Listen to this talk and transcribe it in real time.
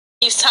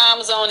Each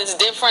time zone is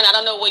different. I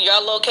don't know where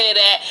y'all located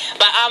at,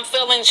 but I'm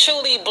feeling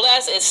truly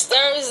blessed. It's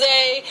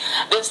Thursday.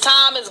 This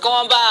time is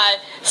going by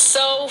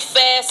so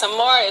fast.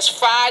 Tomorrow is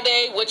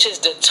Friday, which is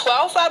the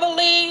 12th, I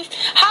believe.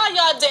 How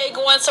y'all day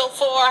going so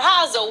far?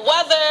 How's the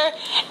weather?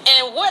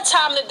 And what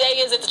time of the day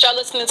is it that y'all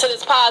listening to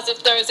this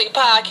Positive Thursday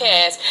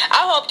podcast?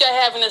 I hope y'all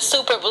having a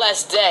super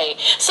blessed day.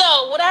 So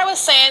what I was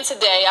saying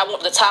today,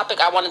 the topic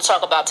I want to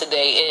talk about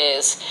today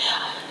is,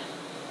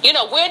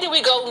 where do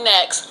we go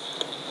next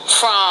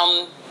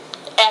from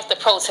after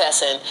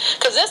protesting?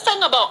 Because this thing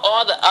about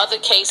all the other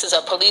cases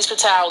of police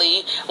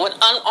brutality when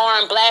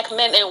unarmed black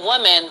men and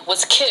women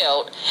was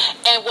killed,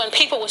 and when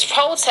people was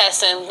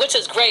protesting, which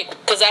is great,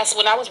 because that's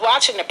when I was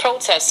watching the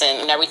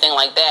protesting and everything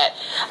like that,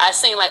 I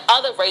seen like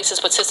other races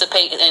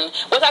participate in,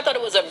 which I thought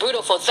it was a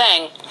beautiful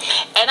thing.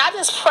 And I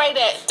just pray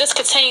that this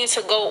continues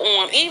to go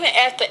on even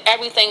after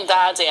everything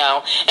dies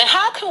down. And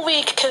how can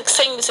we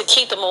continue to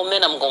keep the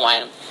momentum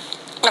going?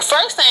 The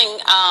first thing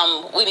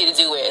we need to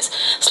do is,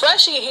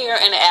 especially here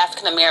in the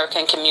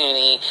African-American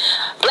community,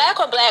 black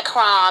on black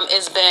crime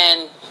has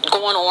been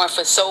going on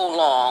for so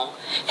long.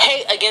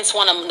 Hate against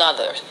one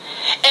another.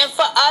 And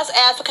for us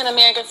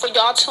African-American, for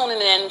y'all tuning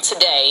in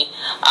today,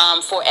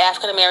 for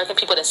African-American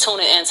people that's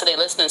tuning in today,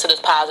 listening to this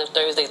Positive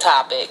Thursday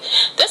topic,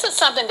 this is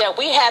something that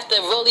we have to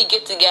really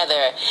get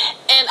together.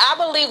 And I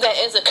believe that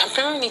it's a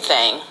community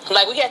thing.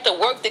 Like, we have to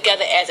work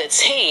together as a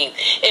team.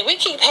 If we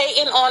keep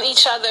hating on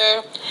each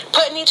other,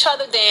 putting each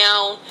other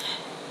down,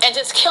 and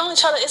just killing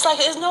each other, it's like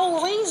there's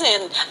no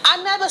reason.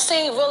 I never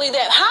seen really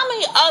that. How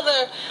many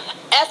other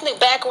ethnic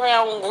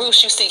background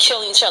groups you see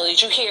killing each other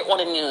that you hear on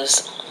the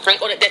news,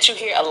 right? Or that you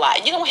hear a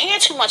lot. You don't hear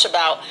too much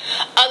about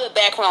other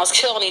backgrounds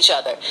killing each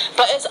other.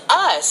 But it's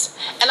us.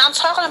 And I'm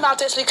talking about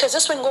this because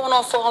this has been going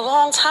on for a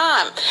long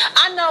time.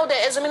 I know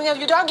that as many of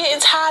you are getting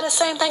tired of the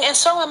same thing, and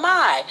so am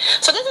I.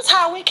 So this is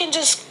how we can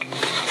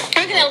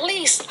at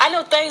least, I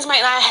know things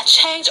might not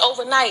change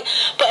overnight,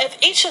 but if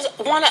each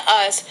one of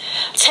us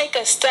take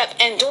a step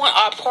in doing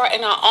our part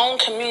in our own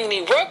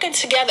community, working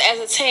together as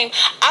a team,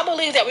 I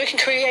believe that we can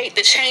create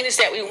the changes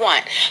that we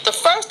want. The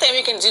first thing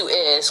we can do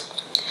is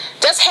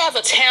just have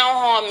a town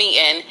hall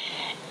meeting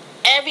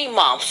every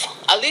month,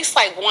 at least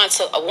like once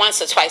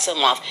or twice a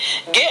month,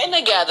 getting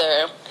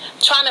together,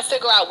 trying to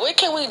figure out what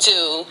can we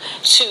do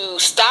to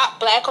stop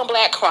black on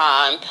black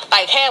crime,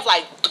 like have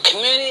like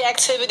community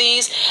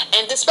activities,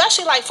 and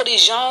especially like for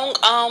these young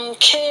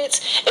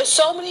kids. There's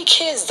so many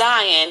kids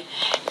dying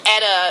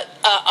at a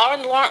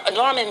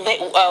alarming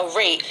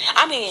rate.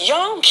 I mean,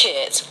 young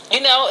kids.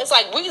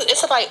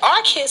 It's like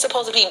our kids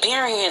supposed to be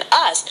burying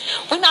us.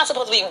 We're not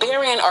supposed to be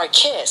burying our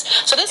kids.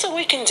 So this is what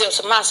we can do.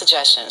 So my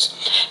suggestions: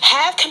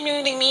 have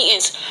community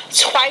meetings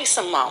twice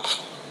a month.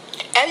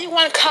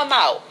 Everybody come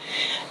out.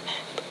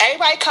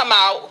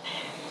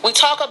 We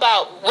talk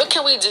about what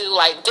can we do,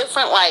 like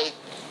different like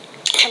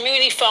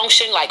community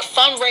function, like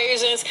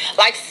fundraisers,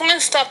 like fun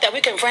stuff that we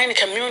can bring the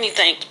community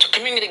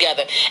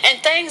together,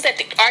 and things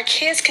that our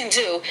kids can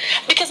do.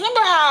 Because remember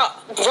how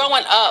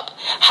growing up,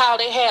 how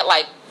they had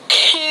like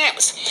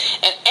camps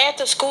and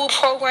after school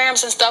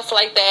programs and stuff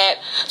like that,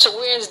 to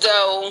where as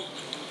though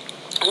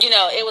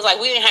it was like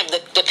we didn't have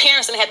the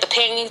parents didn't have to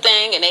pay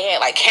anything, and they had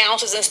like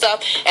counselors and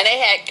stuff, and they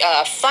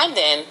had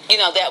funding,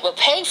 that would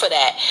pay for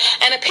that.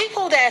 And the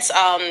people that's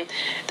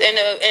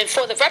and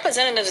for the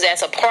representatives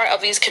that's a part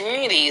of these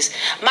communities,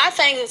 my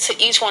thing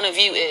to each one of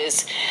you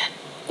is,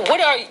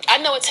 I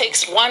know it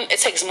takes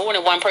more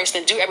than one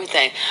person to do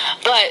everything,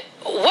 but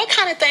what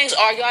kind of things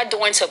are y'all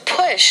doing to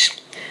push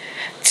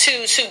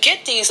to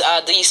get these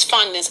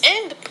fundings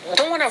and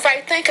doing the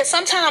right thing? Because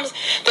sometimes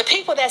the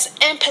people that's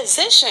in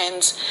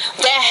positions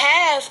that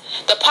have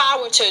the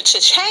power to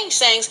change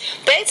things,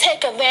 they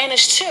take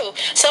advantage too.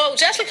 So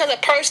just because a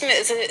person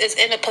is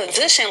in a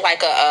position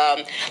like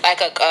a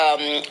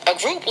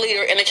group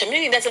leader in the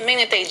community doesn't mean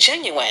that they're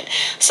genuine.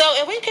 So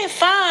if we can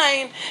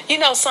find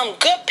some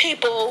good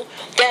people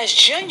that's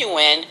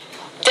genuine,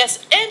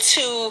 that's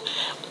into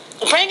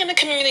bringing the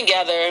community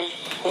together,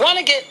 want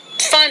to get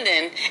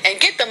funding and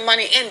get the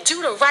money and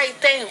do the right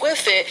thing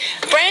with it.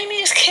 Bring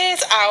these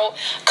kids out.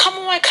 Come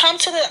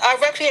to the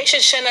recreation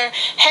center.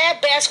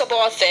 Have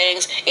basketball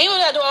things. Even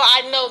though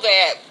I know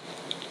that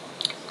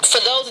for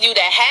those of you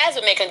that has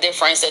been making a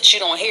difference that you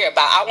don't hear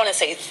about, I want to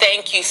say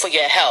thank you for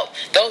your help.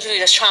 Those of you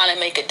that's trying to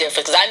make a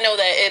difference, because I know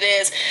that it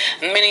is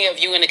many of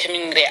you in the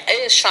community that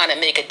is trying to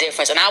make a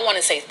difference, and I want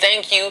to say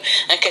thank you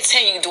and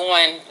continue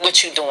doing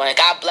what you're doing.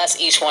 God bless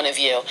each one of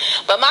you.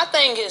 But my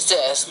thing is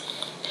this: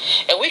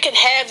 if we can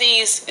have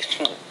these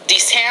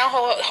town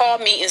hall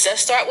meetings,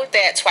 let's start with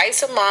that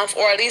twice a month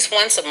or at least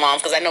once a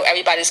month, because I know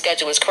everybody's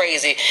schedule is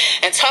crazy,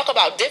 and talk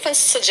about different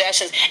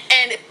suggestions,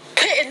 and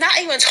not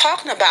even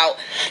talking about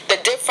the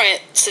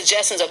different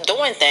suggestions of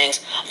doing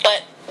things,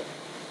 but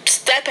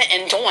stepping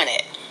and doing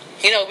it.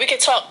 We can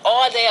talk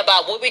all day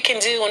about what we can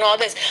do and all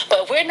this,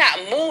 but if we're not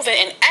moving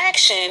in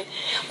action,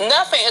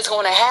 nothing is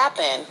going to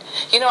happen.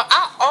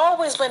 I've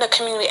always been a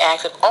community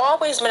active,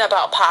 always been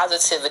about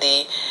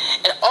positivity,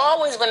 and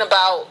always been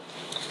about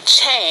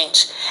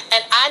change.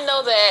 And I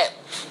know that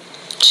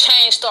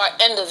change start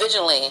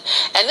individually.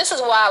 And this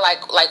is why,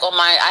 like on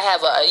I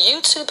have a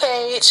YouTube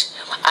page,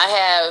 I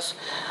have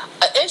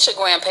an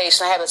Instagram page,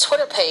 and I have a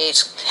Twitter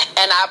page,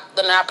 and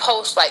I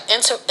post like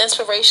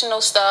inspirational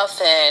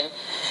stuff and,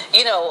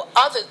 you know,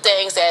 other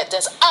things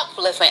that's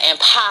uplifting and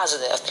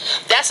positive.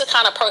 That's the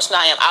kind of person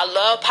I am. I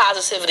love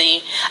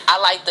positivity. I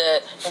like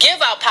to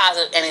give out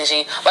positive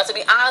energy. But to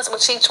be honest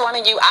with each one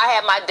of you, I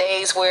have my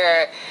days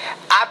where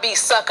I be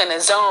stuck in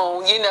the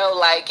zone. You know,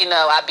 like, you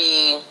know, I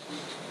be,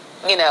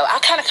 you know, I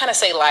kind of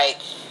say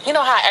like, you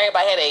know how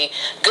everybody had a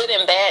good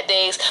and bad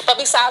days. But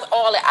besides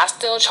all that, I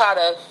still try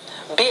to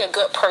be a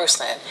good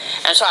person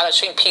and try to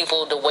treat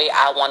people the way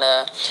I want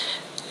to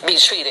be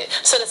treated.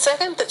 So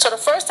the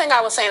first thing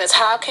I was saying is,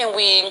 what can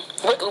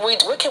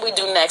we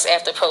do next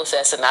after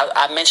protesting?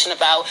 I mentioned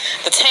about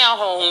the town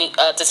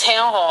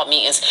hall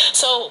meetings.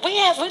 So we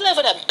live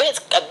in a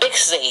big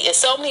state. There's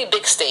so many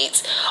big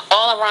states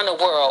all around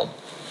the world.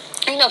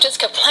 You know, just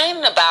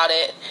complaining about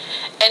it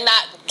and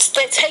not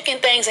taking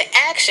things in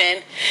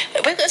action,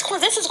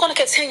 because this is going to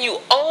continue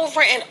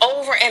over and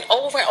over and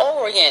over and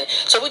over again.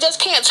 So we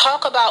just can't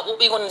talk about what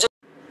we want to do.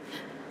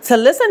 To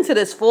listen to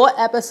this full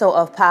episode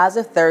of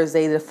Positive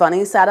Thursday, The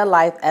Funny Side of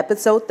Life,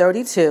 Episode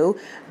 32,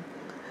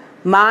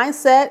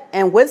 Mindset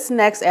and What's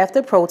Next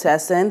After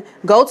Protesting,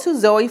 go to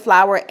Zorry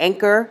Flower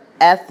Anchor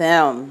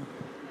FM.